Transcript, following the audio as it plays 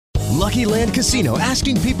Lucky Land Casino,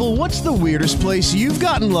 asking people, what's the weirdest place you've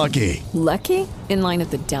gotten lucky? Lucky? In line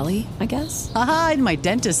at the deli, I guess? Aha, in my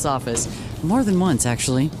dentist's office. More than once,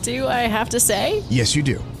 actually. Do I have to say? Yes, you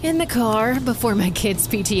do. In the car before my kids'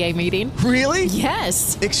 PTA meeting. Really?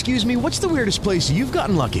 Yes. Excuse me, what's the weirdest place you've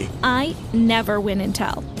gotten lucky? I never win and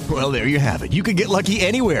tell. Well, there you have it. You can get lucky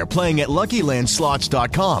anywhere, playing at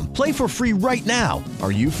LuckyLandSlots.com. Play for free right now.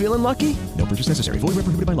 Are you feeling lucky? No purchase necessary. Void where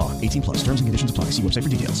prohibited by law. 18 plus. Terms and conditions apply. See website for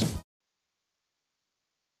details.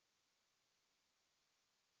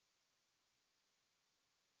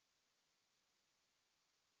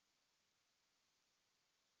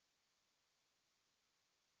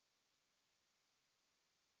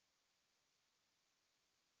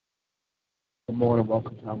 Good morning.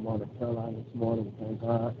 Welcome to our morning prayer line this morning. We thank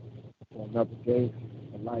God for another day,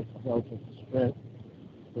 for life, for health, and for strength.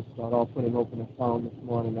 We'll start off with an opening song this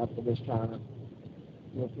morning. After this time,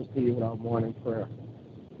 we'll proceed with our morning prayer.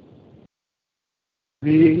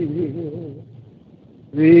 Real,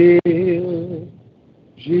 real,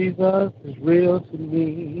 Jesus is real to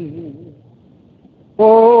me.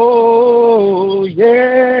 Oh,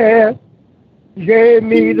 yes, He gave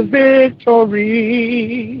me the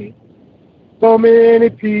victory. So many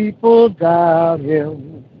people doubt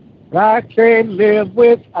Him, but I can't live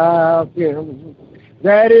without Him.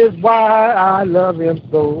 That is why I love Him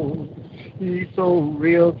so. He's so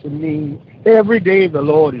real to me. Every day the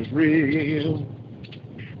Lord is real,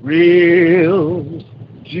 real.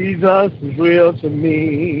 Jesus is real to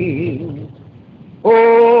me.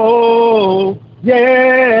 Oh,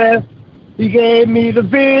 yes, He gave me the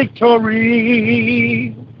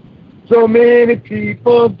victory. So many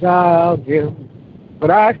people doubt Him,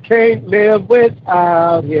 but I can't live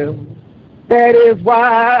without Him. That is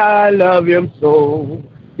why I love Him so.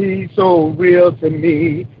 He's so real to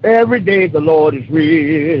me. Every day the Lord is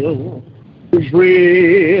real. He's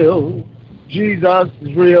real. Jesus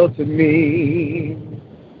is real to me.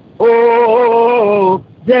 Oh,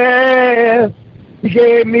 yes, He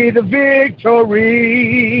gave me the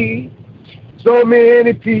victory. So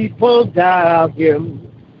many people doubt Him,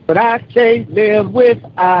 but I can't live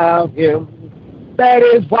without Him. That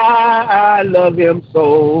is why I love Him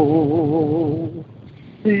so.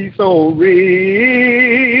 He's so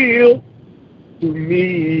real to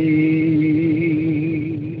me.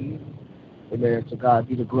 Amen. To God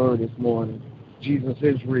be the glory this morning. Jesus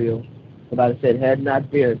is real. Somebody said, had it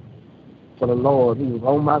not been for the Lord who was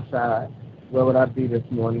on my side, where would I be this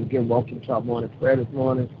morning? Again, welcome to our morning prayer this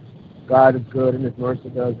morning. God is good and His mercy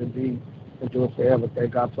does indeed endure forever.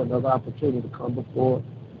 Thank God for another opportunity to come before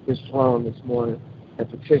His throne this morning and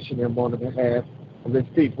petition Him on the behalf of His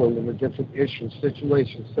people in the different issues,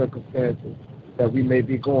 situations, circumstances that we may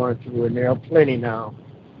be going through. And there are plenty now,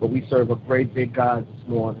 but we serve a great big God this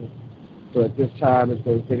morning. So at this time, if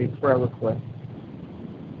there's any prayer requests,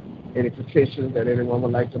 any petitions that anyone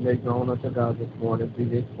would like to make known unto God this morning, be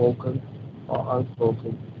they spoken or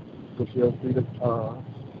unspoken, so feel free to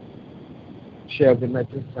share them at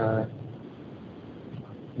this time.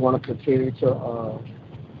 We want to continue to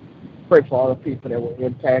pray for all the people that were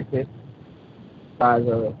impacted by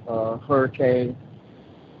the hurricane.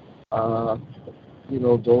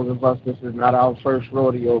 Those of us, this is not our first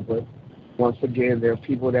rodeo, but once again, there are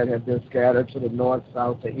people that have been scattered to the north,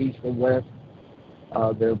 south, to east, and west.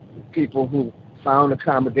 There are people who found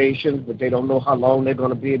accommodations, but they don't know how long they're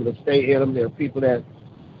going to be able to stay in them. There are people that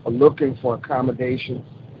are looking for accommodations.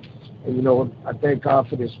 And, I thank God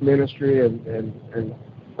for this ministry and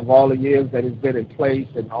of all the years that it's been in place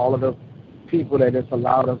and all of the people that it's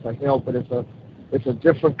allowed us to help. But it's a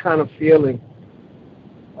different kind of feeling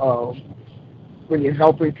when you're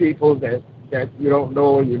helping people that you don't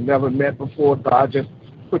know and you've never met before. God just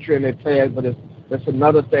put you in their path. But it's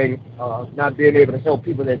another thing, not being able to help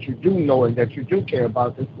people that you do know and that you do care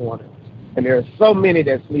about this morning. And there are so many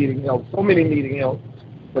that's needing help, so many needing help.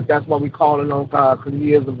 But that's why we're calling on God, because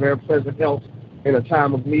He is a very present help in a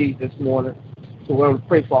time of need this morning. So we're going to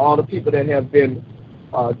pray for all the people that have been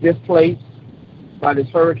displaced by this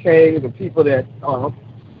hurricane, the people that don't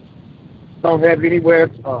have anywhere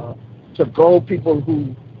to go, people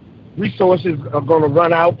whose resources are going to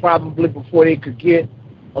run out probably before they could get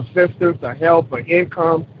assistance or help or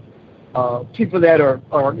income, people that are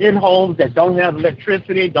in homes that don't have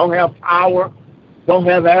electricity, don't have power, don't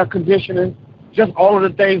have air conditioning, just all of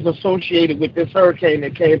the things associated with this hurricane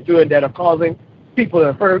that came through and that are causing people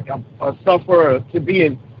to hurt or suffer or to be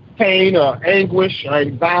in pain or anguish or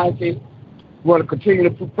anxiety. We want to continue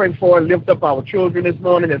to pray for and lift up our children this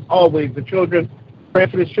morning. As always, the children,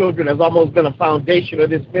 praying for the children has almost been a foundation of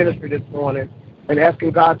this ministry this morning, and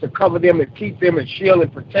asking God to cover them and keep them and shield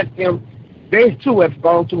and protect them They too have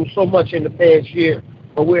gone through so much in the past year,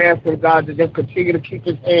 but we're asking God to just continue to keep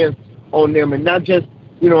His hands on them, and not just,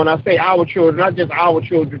 and I say our children, not just our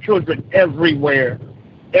children, children everywhere,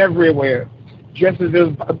 everywhere. Just as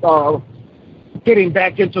there's getting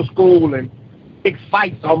back into school and big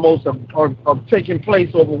fights almost are taking place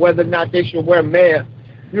over whether or not they should wear masks.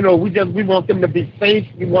 We want them to be safe,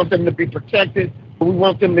 we want them to be protected, but we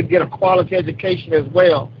want them to get a quality education as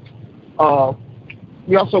well.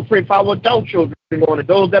 We also pray for our adult children,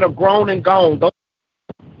 those that are grown and gone, those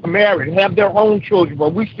that are married, have their own children,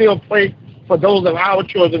 but we still pray for those of our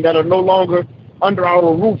children that are no longer under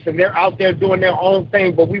our roof and they're out there doing their own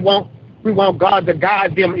thing, but we want God to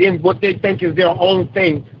guide them in what they think is their own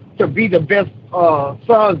thing, to be the best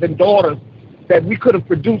sons and daughters that we could have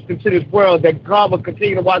produced into this world, that God will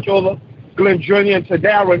continue to watch over Glenn Jr. and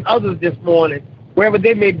Tadara and others this morning, wherever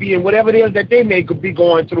they may be and whatever it is that they may be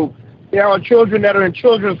going through. There are children that are in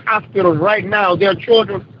children's hospitals right now. There are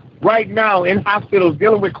children right now in hospitals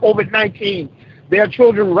dealing with COVID-19. There are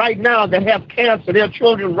children right now that have cancer. There are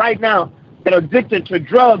children right now that are addicted to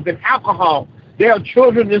drugs and alcohol. There are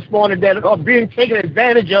children this morning that are being taken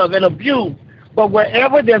advantage of and abused. But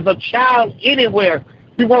wherever there's a child anywhere,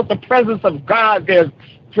 we want the presence of God there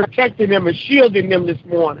protecting them and shielding them this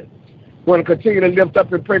morning. We want to continue to lift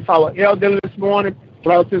up and pray for our elderly this morning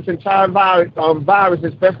throughout this entire virus,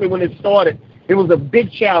 especially when it started. It was a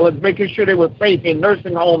big challenge making sure they were safe in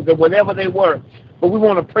nursing homes and wherever they were. But we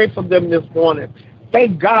want to pray for them this morning.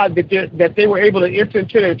 Thank God that they were able to enter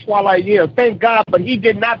into their twilight years. Thank God, but He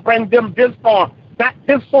did not bring them this far, not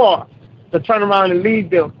this far, to turn around and leave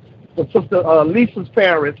them. To Sister Lisa's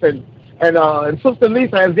parents and Sister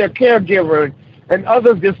Lisa as their caregiver and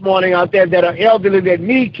others this morning out there that are elderly that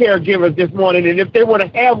need caregivers this morning. And if they were to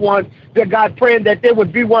have one, that God praying that there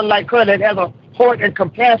would be one like her that has a heart and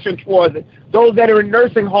compassion towards it. Those that are in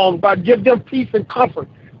nursing homes, God, give them peace and comfort.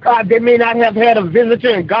 God, they may not have had a visitor,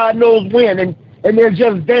 and God knows when, and they're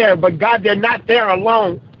just there. But God, they're not there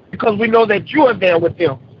alone because we know that you are there with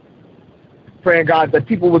them. Praying, God, that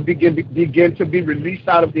people would begin to be released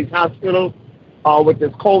out of these hospitals with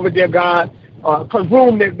this COVID, dear God. Because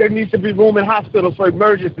there needs to be room in hospitals for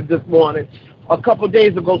emergencies this morning. A couple of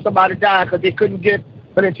days ago, somebody died because they couldn't get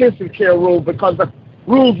an intensive care room because the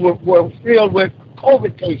rooms were filled with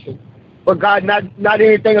COVID patients. But God, not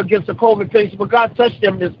anything against the COVID patients, but God touched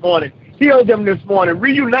them this morning. Heal them this morning.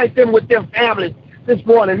 Reunite them with their families this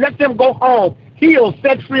morning. Let them go home, healed,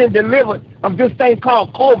 set free, and delivered of this thing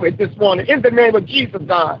called COVID this morning. In the name of Jesus,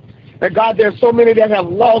 God. And God, there's so many that have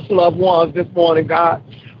lost loved ones this morning, God.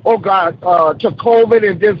 Oh, God, to COVID,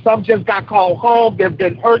 and then some just got called home. There have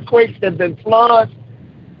been earthquakes, there have been floods.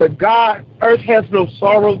 But God, earth has no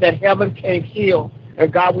sorrow that heaven can't heal.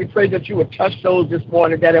 And God, we pray that you would touch those this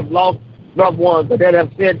morning that have lost loved ones, or that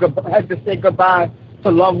have had to say goodbye to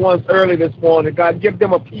loved ones early this morning. God, give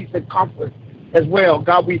them a peace and comfort as well.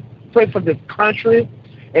 God, we pray for this country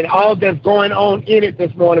and all that's going on in it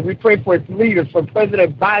this morning. We pray for its leaders, from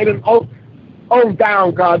President Biden on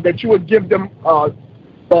down, God, that you would give them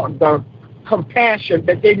the compassion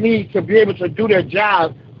that they need to be able to do their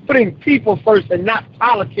jobs, putting people first and not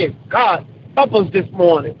politics. God, help us this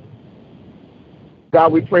morning.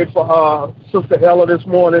 God, we pray for Sister Ella this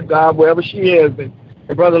morning, God, wherever she is, and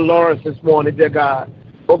Brother Lawrence this morning, dear God.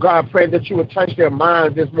 Oh, God, I pray that you would touch their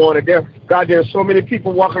minds this morning. God, there are so many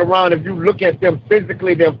people walking around. If you look at them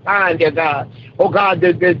physically, they're fine, dear God. Oh, God,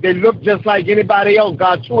 they look just like anybody else,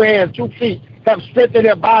 God, 2 hands, 2 feet, have strength in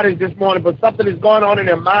their bodies this morning, but something is going on in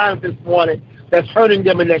their minds this morning that's hurting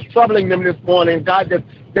them and that's troubling them this morning, God,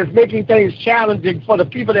 that's making things challenging for the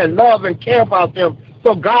people that love and care about them.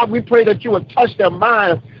 So, God, we pray that you would touch their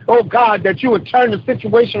minds. Oh, God, that you would turn the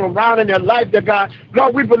situation around in their life, dear God.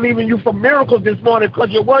 Lord, we believe in you for miracles this morning because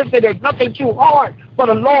your word said there's nothing too hard for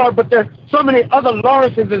the Lord, but there's so many other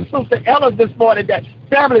Lawrences and Sister Ellas this morning that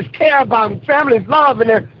families care about and families love, and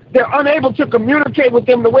they're unable to communicate with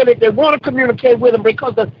them the way that they want to communicate with them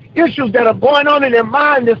because of issues that are going on in their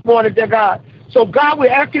mind this morning, dear God. So, God, we're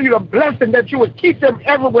asking you to bless them, that you would keep them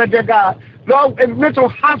everywhere, dear God. Lord, in mental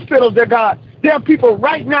hospitals, dear God. There are people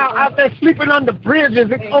right now out there sleeping under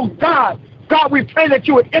bridges. And, oh, God, we pray that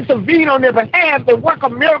you would intervene on their behalf and work a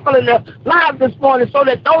miracle in their lives this morning so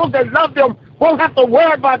that those that love them won't have to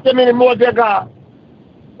worry about them anymore, dear God.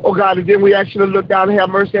 Oh, God, and then we ask you to look down and have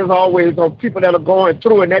mercy, as always, on people that are going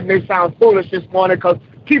through. And that may sound foolish this morning because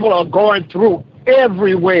people are going through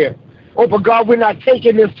everywhere. Oh, but, God, we're not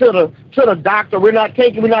taking this to the doctor. We're not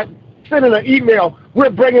sending an email. we're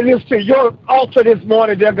bringing this to your altar this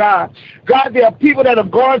morning, dear God. God, there are people that are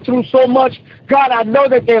going through so much. God, I know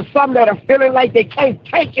that there's some that are feeling like they can't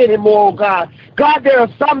take anymore, oh God. God, there are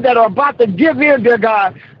some that are about to give in, dear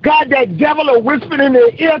God. God, that devil are whispering in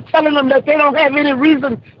their ear telling them that they don't have any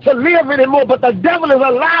reason to live anymore, but the devil is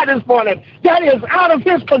a lie this morning. That is out of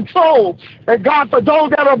his control. And God, for those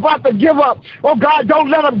that are about to give up, oh God, don't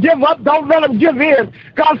let them give up. Don't let them give in.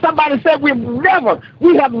 God, somebody said we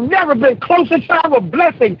have never been closer to our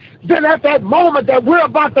blessing than at that moment that we're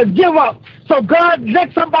about to give up. So God,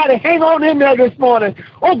 let somebody hang on in there this morning.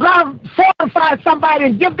 Oh God, fortify somebody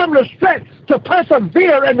and give them the strength to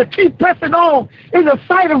persevere and to keep pressing on in the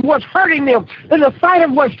sight of what's hurting them, in the sight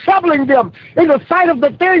of what's troubling them, in the sight of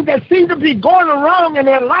the things that seem to be going wrong in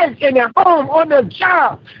their life, in their home, on their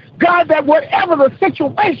job. God, that whatever the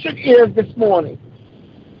situation is this morning,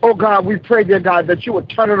 oh God, we pray, dear God, that you would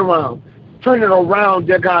turn it around. Turn it around,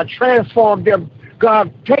 dear God. Transform them.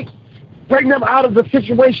 God, bring them out of the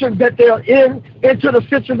situation that they're in into the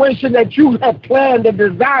situation that you have planned and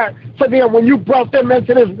desired for them when you brought them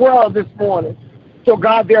into this world this morning. So,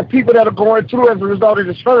 God, there are people that are going through as a result of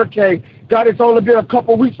this hurricane. God, it's only been a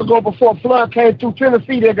couple weeks ago before a flood came through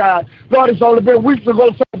Tennessee, dear God. Lord, it's only been weeks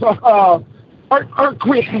ago since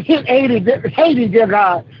earthquake hit Haiti, dear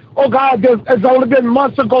God. Oh, God, it's only been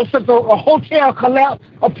months ago since a hotel collapsed,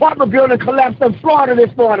 apartment building collapsed in Florida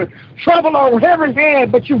this morning. Trouble on every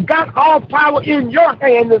hand, but you've got all power in your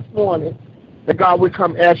hand this morning. And God, we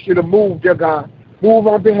come ask you to move, dear God. Move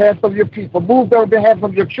on behalf of your people. Move on behalf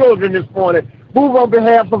of your children this morning. Move on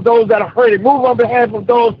behalf of those that are hurting. Move on behalf of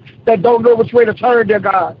those that don't know which way to turn, dear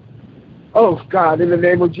God. Oh, God, in the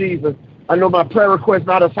name of Jesus. I know my prayer request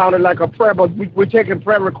might have sounded like a prayer, but we're taking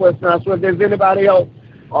prayer requests now. So if there's anybody else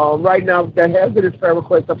right now that has this prayer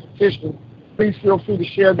request or petition, please feel free to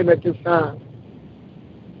share them at this time.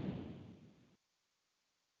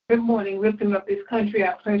 Good morning. Lifting up this country,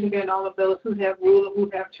 I pray again all of those who have rule, who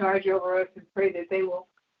have charge over us, and pray that they will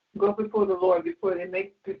go before the Lord before they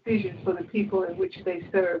make decisions for the people in which they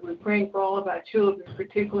serve. We're praying for all of our children,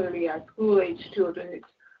 particularly our school-age children. It's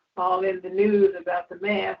all in the news about the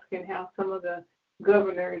mask and how some of the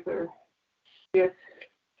governors are just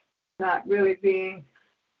not really being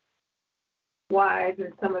wise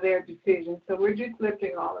in some of their decisions. So we're just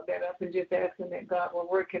lifting all of that up and just asking that God will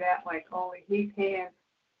work it out like only He can,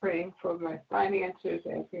 praying for my finances,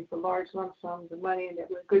 asking for large lump sums of money, and that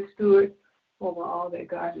we're good stewards over all that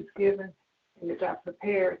God has given, and that I'm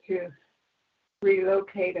prepared to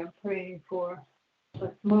relocate. I'm praying for a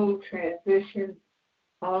smooth transition,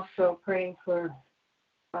 also praying for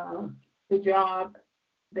the job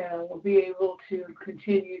that I will be able to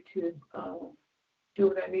continue to do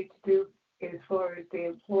what I need to do as far as the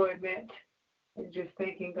employment, and just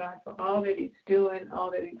thanking God for all that He's doing, all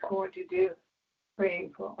that He's going to do.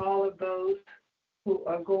 Praying for all of those who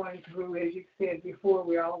are going through, as you said before,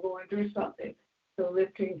 we're all going through something. So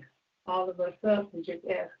lifting all of us up and just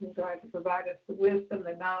asking God to provide us the wisdom,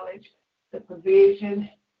 the knowledge, the provision,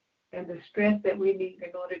 and the strength that we need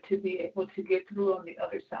in order to be able to get through on the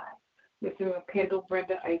other side. Lifting up Kendall,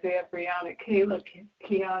 Brenda, Isaiah, Brianna, Kayla,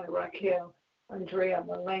 Kiana, Raquel, Andrea,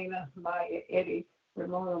 Melena, Maya, Eddie,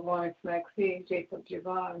 Ramona, Lawrence, Maxine, Jacob,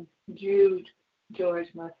 Javon, Jude, George,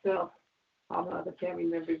 myself, all my other family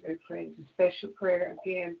members are praying. A special prayer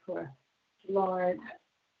again for Lawrence,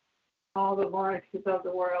 all the Lawrences of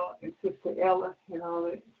the world, and Sister Ella, and all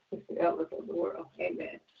the Sister Ellas of the world.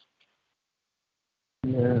 Amen.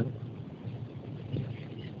 Amen.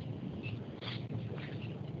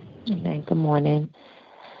 Amen. Good morning.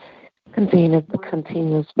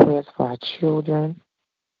 Continuous prayers for our children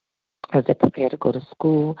as they prepare to go to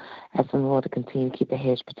school. Asking the Lord to continue to keep a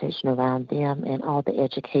hedge protection around them and all the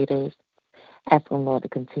educators. Asking the Lord to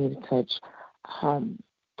continue to touch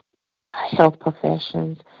health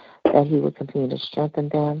professions, that He would continue to strengthen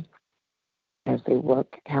them as they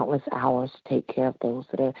work countless hours to take care of those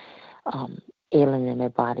that are ailing in their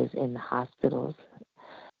bodies in the hospitals.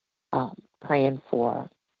 Praying for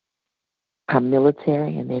our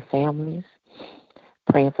military and their families.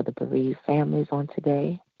 Praying for the bereaved families on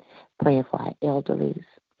today. Praying for our elderlies.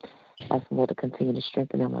 Asking the Lord to continue to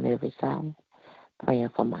strengthen them on every side. Praying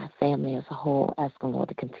for my family as a whole. Asking the Lord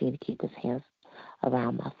to continue to keep His hands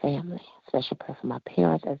around my family. Special prayer for my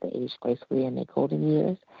parents as they age gracefully in their golden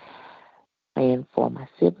years. Praying for my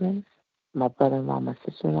siblings, my brother-in-law, my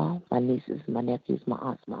sister-in-law, my nieces, my nephews, my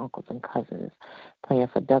aunts, my uncles, and cousins. Praying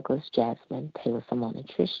for Douglas, Jasmine, Taylor, Simone, and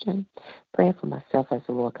Tristan. Praying for myself as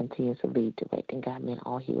the Lord continues to lead, direct, and guide me in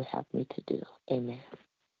all He would have me to do. Amen.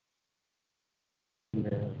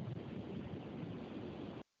 Amen.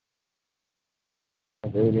 Are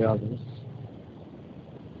there any others?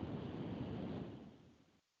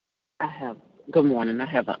 Good morning. I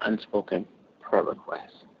have an unspoken prayer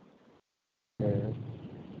request. And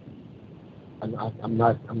I'm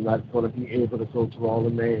not going to be able to go through all the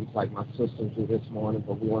names like my sisters do this morning,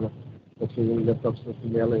 but we want to continue to lift up Sister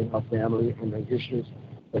Nellie and her family and the issues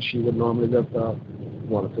that she would normally lift up. We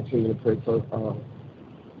want to continue to pray for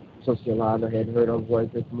Sister Yolanda. I hadn't heard her voice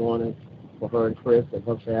this morning, for her and Chris and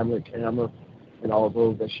her family, Cameron, and all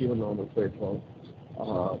those that she would normally pray for.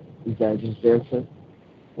 Evangelist Vincent,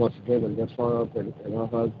 once again, and lift her up, and her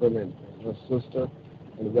husband and her sister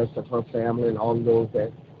and the rest of her family and all those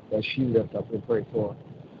that she lifts up and pray for,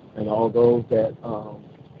 and all those that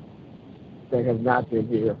have not been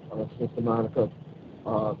here. Sister Monica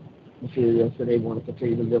here yesterday, want to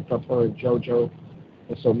continue to lift up her and JoJo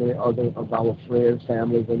and so many other of our friends,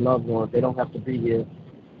 families, and loved ones. They don't have to be here.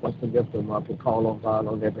 Wants to lift them up and call on God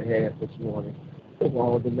on their behalf this morning. With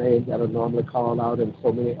all the names that are normally called out and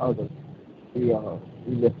so many others, we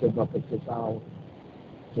lift them up at this hour.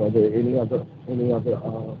 So are there any other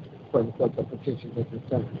prayer requests or petitions at this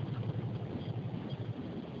time?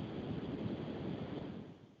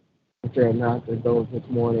 If there are not, there's those this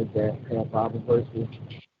morning that have Bible verses,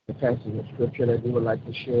 the passage of Scripture that they would like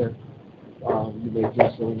to share. You may do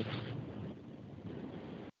so.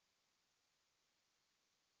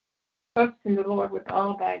 Trust in the Lord with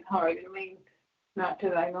all thine heart, and lean not to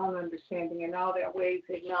thine own understanding. In all their ways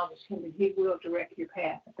acknowledge him, and he will direct your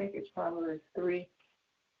path. I think it's Proverbs 3-5,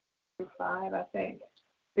 I think.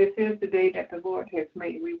 This is the day that the Lord has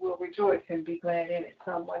made. We will rejoice and be glad in it.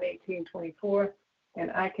 Psalm 118:24. And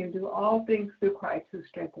I can do all things through Christ who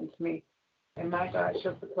strengthens me. And my God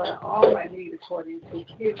shall supply all my need according to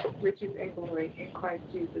his riches and glory in Christ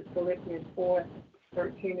Jesus. Philippians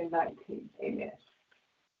 4:13 and 19. Amen.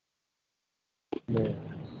 Amen.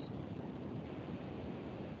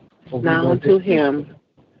 Now unto him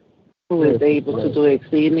who is able to do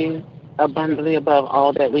exceeding abundantly above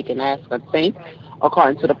all that we can ask or think,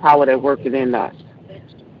 according to the power that worketh in us.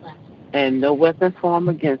 And no weapon formed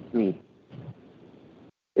against me,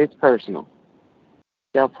 it's personal,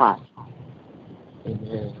 shall prosper.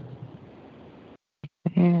 Amen.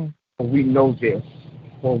 For we know this,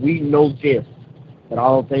 that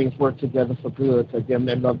all things work together for good to them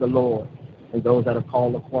that love the Lord and those that are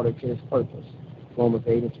called according to his purpose. Romans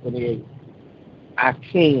 8:28. I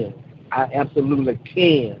absolutely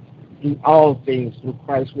can do all things through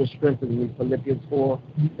Christ who strengthens me. Philippians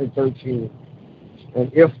 4:13.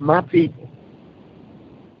 And if my people,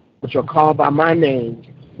 which are called by my name,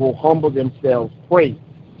 will humble themselves, pray,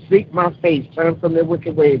 seek my face, turn from their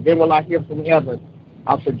wicked ways, then will I hear from heaven.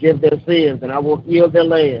 I'll forgive their sins, and I will heal their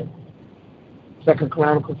land. 2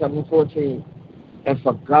 Chronicles 7:14. And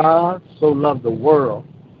for God so loved the world,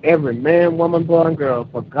 every man, woman, boy, and girl,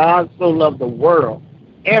 for God so loved the world,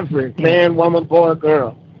 every man, woman, boy, and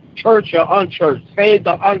girl, church or unchurched, saved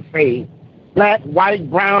or unsaved, black, white,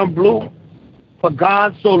 brown, blue, for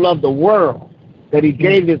God so loved the world that he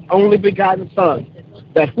gave his only begotten Son,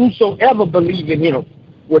 that whosoever believe in him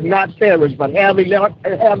would not perish, but have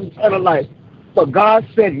eternal life. For God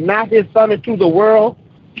sent not his Son into the world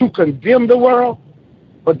to condemn the world,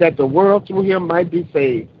 but that the world through him might be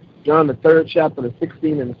saved. John, the 3rd chapter, the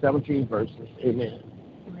 16 and the 17 verses. Amen.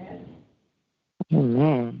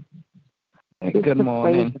 Amen. Good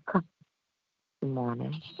morning. Good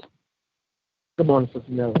morning. Good morning,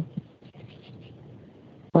 Sister Nellie.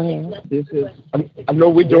 This is. I know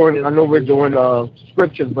we're doing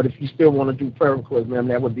scriptures, but if you still want to do prayer requests, ma'am,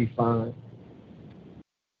 that would be fine.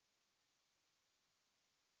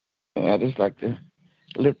 I just like to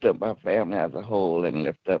lift up my family as a whole and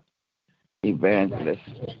lift up evangelists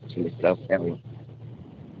and stuff.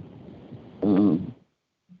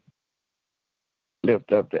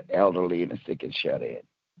 Lift up the elderly and the sick and shut in.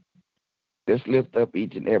 Just lift up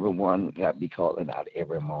each and every one that I be calling out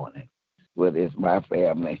every morning, whether it's my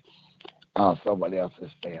family or somebody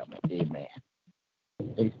else's family. Amen.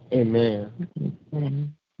 Amen.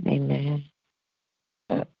 Amen.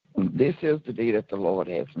 This is the day that the Lord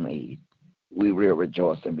has made. We will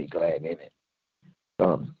rejoice and be glad in it.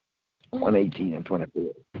 118 and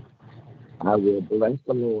 24. I will bless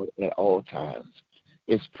the Lord at all times.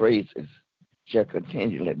 His praises shall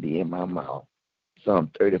continually be in my mouth.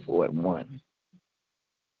 Psalm 34 and 1.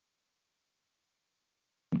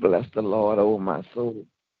 Bless the Lord, O my soul,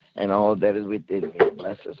 and all that is within me.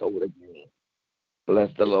 Bless his holy name.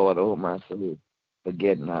 Bless the Lord, O my soul,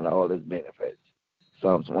 forget not all his benefits.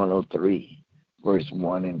 Psalms 103, verse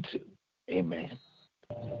 1 and 2. Amen.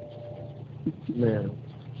 Amen.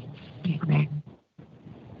 Amen.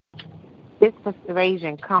 This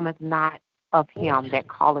persuasion cometh not of him that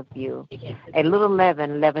calleth you. A little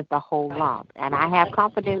leaven leaveth the whole lump. And I have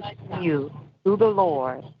confidence in you through the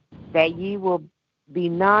Lord that ye will be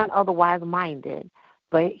none otherwise minded,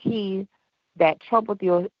 but he that troubleth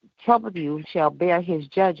you shall bear his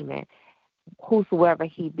judgment, whosoever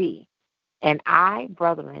he be. And I,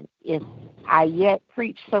 brethren, if I yet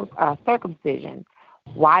preach circumcision,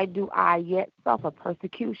 why do I yet suffer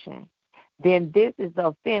persecution? Then this is the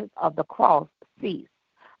offense of the cross cease.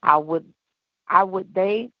 I would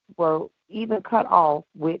they were even cut off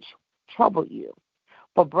which trouble you.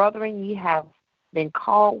 For brethren, ye have been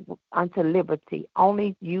called unto liberty.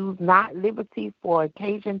 Only use not liberty for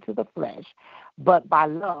occasion to the flesh, but by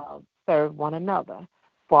love serve one another.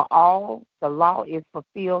 For all the law is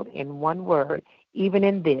fulfilled in one word, even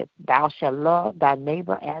in this, thou shalt love thy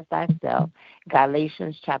neighbor as thyself.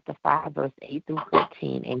 Galatians chapter 5, verse 8 through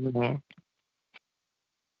 14. Amen.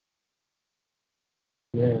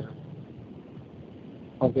 Yeah.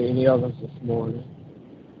 Okay, any others this morning?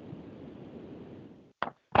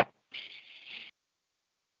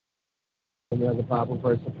 Any other Bible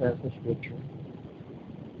verse or passage scripture?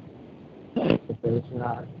 If there is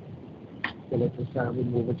not, then at this time we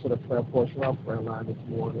move into the prayer portion of our prayer line this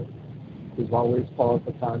morning. We've always paused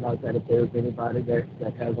to find out that if there is anybody that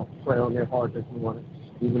has a prayer on their heart this morning,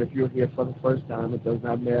 even if you're here for the first time, it does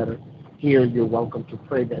not matter. Here you're welcome to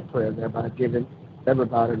pray that prayer, thereby giving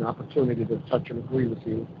everybody an opportunity to touch and agree with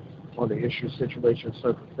you on the issue, situation,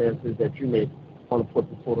 circumstances that you may want to put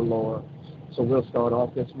before the Lord. So we'll start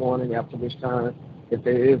off this morning, after which time, if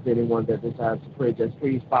there is anyone that desires to pray, just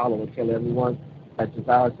please follow and tell everyone that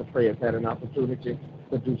desires to pray has had an opportunity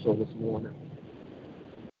to do so this morning.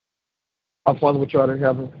 Our Father which art in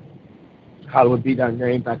heaven, hallowed be thy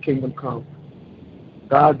name, thy kingdom come.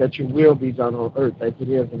 God, that your will be done on earth as it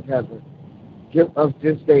is in heaven. Give us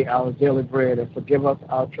this day our daily bread, and forgive us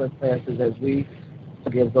our trespasses as we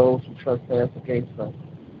forgive those who trespass against us.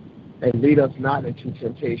 And lead us not into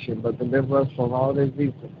temptation, but deliver us from all that is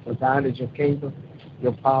evil. For thine is your kingdom,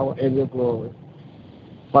 your power, and your glory.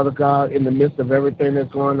 Father God, in the midst of everything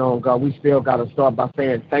that's going on, God, we still got to start by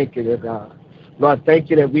saying thank you, dear God. Lord, thank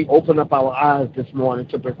you that we open up our eyes this morning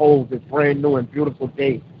to behold this brand new and beautiful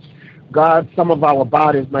day. God, some of our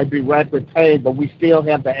bodies might be racked with pain, but we still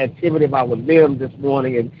have the activity of our limbs this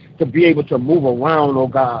morning and to be able to move around, oh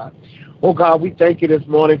God. Oh God, we thank you this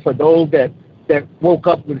morning for those that woke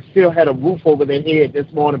up and still had a roof over their head this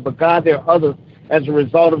morning. But God, there are others as a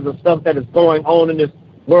result of the stuff that is going on in this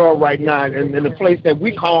world right now and in the place that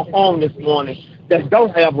we call home this morning that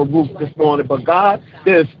don't have a roof this morning. But God,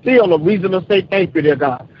 there is still a reason to say thank you, dear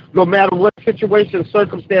God. No matter what situation,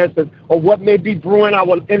 circumstances, or what may be brewing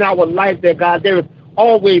in our life, dear God, there is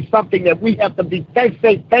always something that we have to be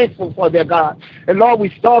thankful for, dear God. And Lord, we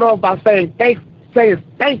start off by saying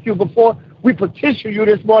thank you before we petition you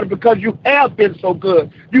this morning, because you have been so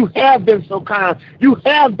good. You have been so kind. You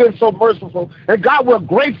have been so merciful. And God, we're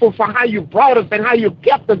grateful for how you brought us and how you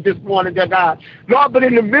kept us this morning, dear God. Lord, but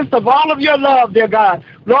in the midst of all of your love, dear God,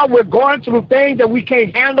 Lord, we're going through things that we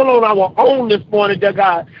can't handle on our own this morning, dear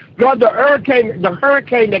God. Lord, the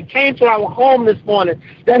hurricane that came to our home this morning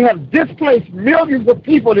that has displaced millions of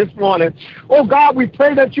people this morning. Oh, God, we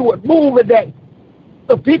pray that you would move and that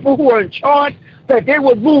the people who are in charge, that they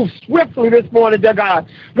would move swiftly this morning, dear God.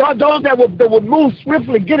 Lord, those that would move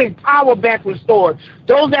swiftly getting power back restored.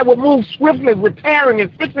 Those that would move swiftly repairing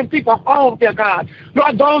and fixing people's homes, dear God.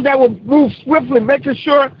 Lord, those that would move swiftly making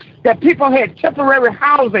sure that people had temporary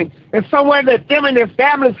housing and somewhere that them and their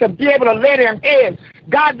families could be able to lay their heads.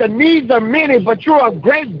 God, the needs are many, but you're a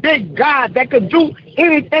great big God that could do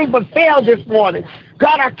anything but fail this morning.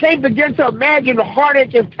 God, I can't begin to imagine the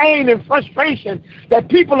heartache and pain and frustration that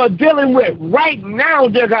people are dealing with right now,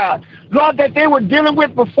 dear God. Lord, that they were dealing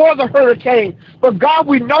with before the hurricane. But God,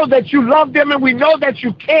 we know that you love them and we know that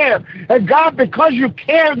you care. And God, because you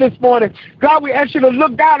care this morning, God, we ask you to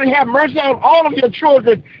look down and have mercy on all of your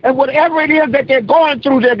children and whatever it is that they're going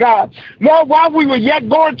through, dear God. Lord, while we were yet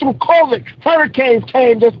going through COVID, hurricanes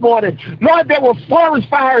came this morning. Lord, there were forest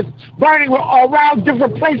fires burning around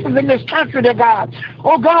different places in this country, dear God.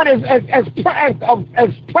 Oh God, as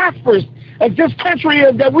prosperous as this country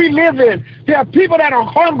is that we live in, there are people that are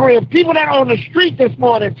hungry and people that are on the street this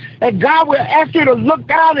morning. And God, we ask you to look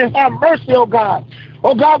down and have mercy, oh God.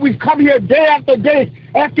 Oh God, we've come here day after day,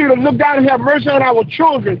 ask you to look down and have mercy on our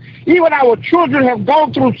children. Even our children have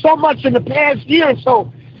gone through so much in the past year or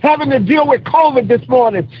so. having to deal with COVID this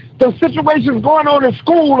morning, the situations going on in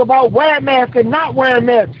school about wearing masks and not wearing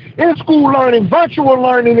masks, in school learning, virtual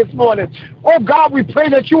learning this morning. Oh, God, we pray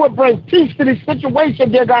that you would bring peace to this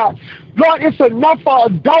situation, dear God. Lord, it's enough for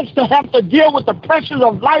adults to have to deal with the pressures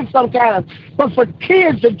of life sometimes, but for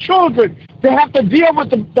kids and children, they have to deal with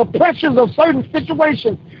the pressures of certain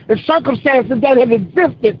situations and circumstances that have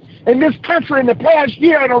existed in this country in the past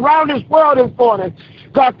year and around this world this morning.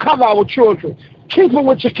 God, cover our children. Keep them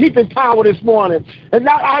with your keeping power this morning. And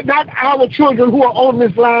not our children who are on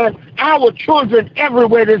this line, our children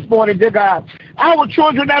everywhere this morning, dear God. Our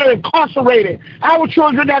children that are incarcerated. Our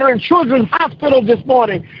children that are in children's hospitals this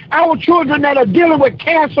morning. Our children that are dealing with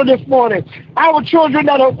cancer this morning. Our children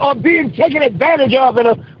that are being taken advantage of and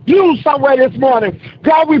abused somewhere this morning.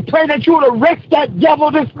 God, we pray that you would arrest that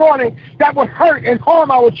devil this morning that would hurt and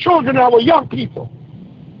harm our children and our young people.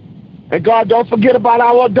 And God, don't forget about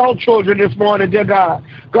our adult children this morning, dear God.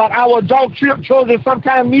 God, our adult children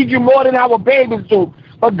sometimes need you more than our babies do.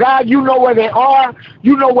 But God, you know where they are.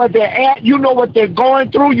 You know where they're at. You know what they're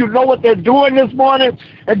going through. You know what they're doing this morning.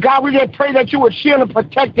 And God, we just pray that you would shield and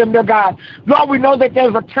protect them, dear God. Lord, we know that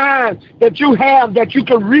there's a time that you have that you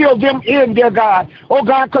can reel them in, dear God. Oh,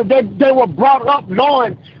 God, because they were brought up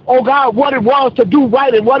knowing, oh, God, what it was to do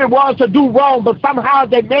right and what it was to do wrong. But somehow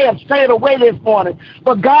they may have strayed away this morning.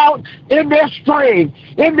 But God, in their straying,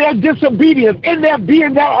 in their disobedience, in their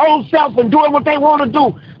being their own self and doing what they want to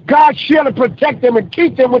do, God, shield and protect them and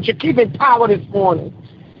keep them with your keeping power this morning.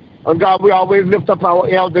 And God, we always lift up our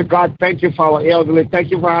elders. God, thank you for our elderly.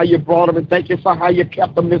 Thank you for how you brought them, and thank you for how you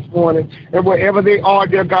kept them this morning. And wherever they are,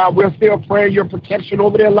 dear God, we're still praying your protection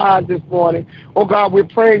over their lives this morning. Oh, God, we're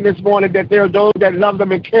praying this morning that there are those that love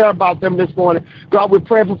them and care about them this morning. God, we're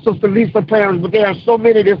praying for Sister Lisa parents, but there are so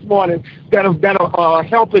many this morning that are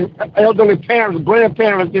helping elderly parents,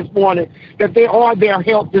 grandparents this morning, that they are their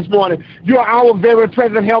help this morning. You are our very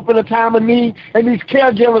present help in a time of need, and these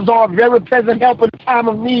caregivers are very present help in a time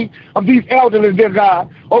of need of these elderly, dear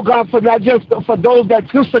God. Oh, God, for not just for those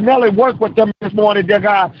that Sister Nellie work with them this morning, dear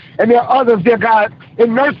God, and there are others, dear God,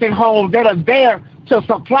 in nursing homes that are there to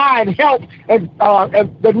supply and help and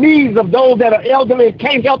the needs of those that are elderly and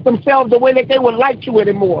can't help themselves the way that they would like to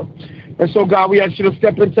anymore. And so, God, we ask you to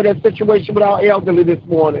step into that situation with our elderly this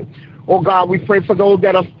morning. Oh, God, we pray for those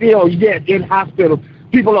that are still yet in hospitals.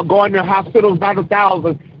 People are going to hospitals by the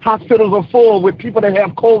thousands. Hospitals are full with people that have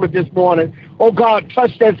COVID this morning. Oh, God,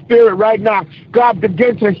 touch that spirit right now. God,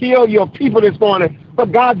 begin to heal your people this morning.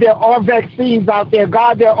 But, God, there are vaccines out there.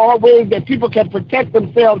 God, there are ways that people can protect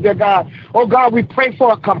themselves, dear God. Oh, God, we pray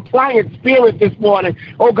for a compliant spirit this morning.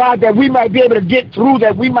 Oh, God, that we might be able to get through,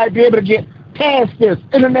 that we might be able to get past this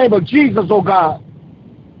in the name of Jesus, oh, God.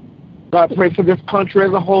 God, pray for this country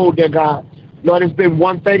as a whole, dear God. Lord, it's been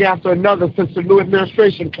one thing after another since the new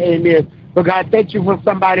administration came in. But God, thank you for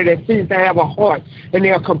somebody that seems to have a heart and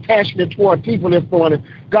they are compassionate toward people this morning.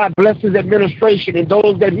 God bless his administration and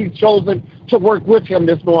those that he's chosen to work with him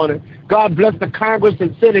this morning. God bless the Congress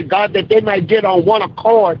and Senate, God, that they might get on one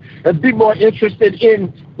accord and be more interested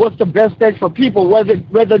in what's the best thing for people,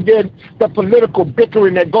 rather than the political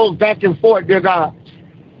bickering that goes back and forth, dear God.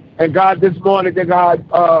 And God, this morning, dear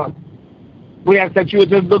God, we ask that you would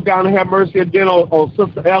just look down and have mercy again on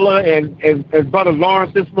Sister Ella and Brother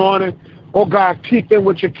Lawrence this morning. Oh, God, keep them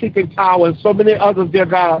with your keeping power and so many others, dear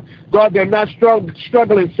God. God, they're not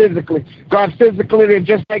struggling physically. God, physically, they're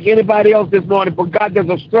just like anybody else this morning. But, God, there's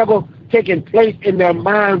a struggle taking place in their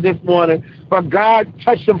minds this morning. But, God,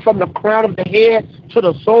 touch them from the crown of their head to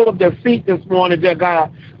the sole of their feet this morning, dear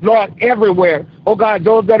God. Lord, everywhere. Oh, God,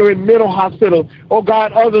 those that are in mental hospitals. Oh,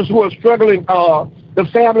 God, others who are struggling, the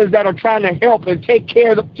families that are trying to help and take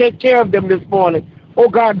care of them this morning. Oh,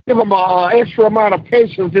 God, give them an extra amount of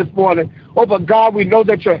patience this morning. Oh, but God, we know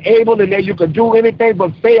that you're able and that you can do anything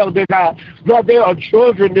but fail, dear God. Lord, there are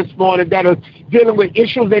children this morning that are dealing with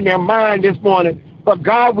issues in their mind this morning. But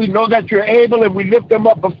God, we know that you're able and we lift them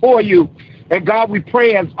up before you. And God, we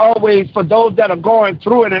pray as always for those that are going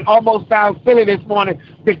through it. And almost sounds silly this morning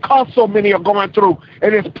because so many are going through.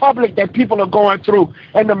 And it's public that people are going through.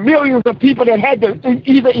 And the millions of people that had to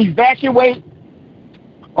either evacuate,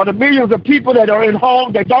 or the millions of people that are in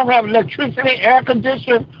homes that don't have electricity, air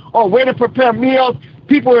conditioning, or where to prepare meals,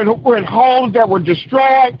 people who were in homes that were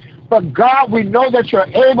destroyed. But God, we know that you're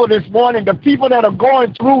able this morning. The people that are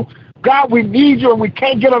going through, God, we need you and we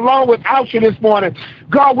can't get along without you this morning.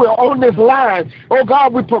 God, we're on this line. Oh,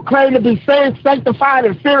 God, we proclaim to be saved, sanctified,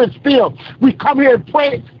 and Spirit-filled. We come here and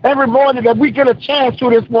pray every morning that we get a chance to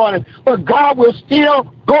this morning. But, God, we're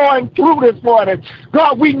still going through this morning.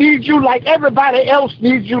 God, we need you like everybody else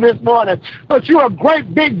needs you this morning. But you're a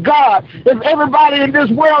great big God. If everybody in this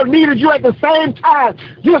world needed you at the same time,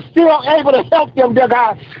 you're still able to help them, dear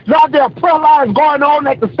God. Lord, there are prayer lines going on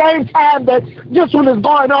at the same time that this one is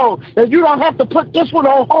going on. And you don't have to put this one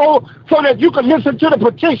on hold so that you can listen to the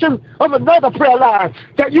petition of another prayer line,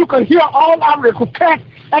 that you can hear all our requests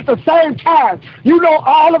at the same time. You know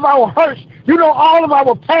all of our hurts. You know all of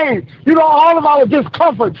our pain. You know all of our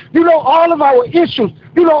discomfort. You know all of our issues.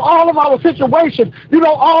 You know all of our situations. You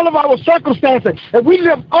know all of our circumstances. And we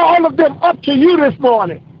lift all of them up to you this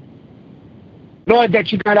morning. Lord,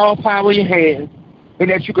 that you got all power in your hands and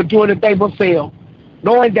that you can do anything but fail.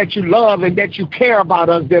 Knowing that you love and that you care about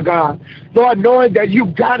us, dear God. Lord, knowing that you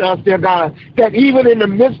got us, dear God, that even in the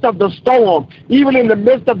midst of the storm, even in the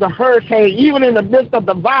midst of the hurricane, even in the midst of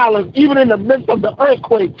the violence, even in the midst of the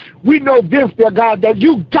earthquake, we know this, dear God, that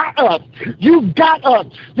you got us. You got us.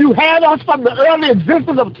 You had us from the early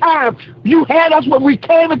existence of time. You had us when we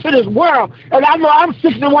came into this world. And I know I'm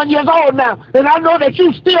 61 years old now, and I know that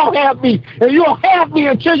you still have me, and you'll have me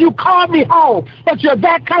until you call me home. But you're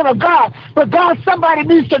that kind of God. But God, somebody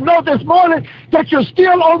needs to know this morning that you're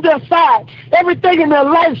still on their side. Everything in their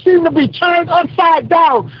life seems to be turned upside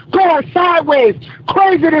down, going sideways,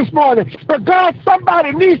 crazy this morning. But God,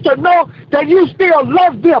 somebody needs to know that you still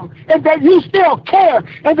love them and that you still care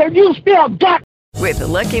and that you still got. With the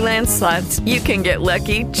Lucky Land Slots, you can get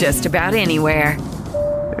lucky just about anywhere.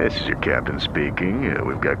 This is your captain speaking.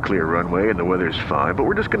 We've got clear runway and the weather's fine, but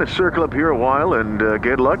we're just going to circle up here a while and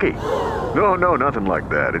get lucky. No, nothing like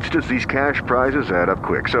that. It's just these cash prizes add up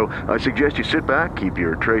quick. So I suggest you sit back, keep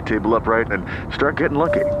your tray table upright, and start getting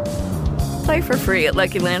lucky. Play for free at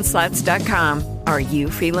LuckyLandSlots.com. Are you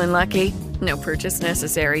feeling lucky? No purchase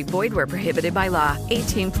necessary. Void where prohibited by law.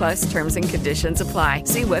 18+ terms and conditions apply.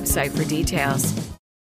 See website for details.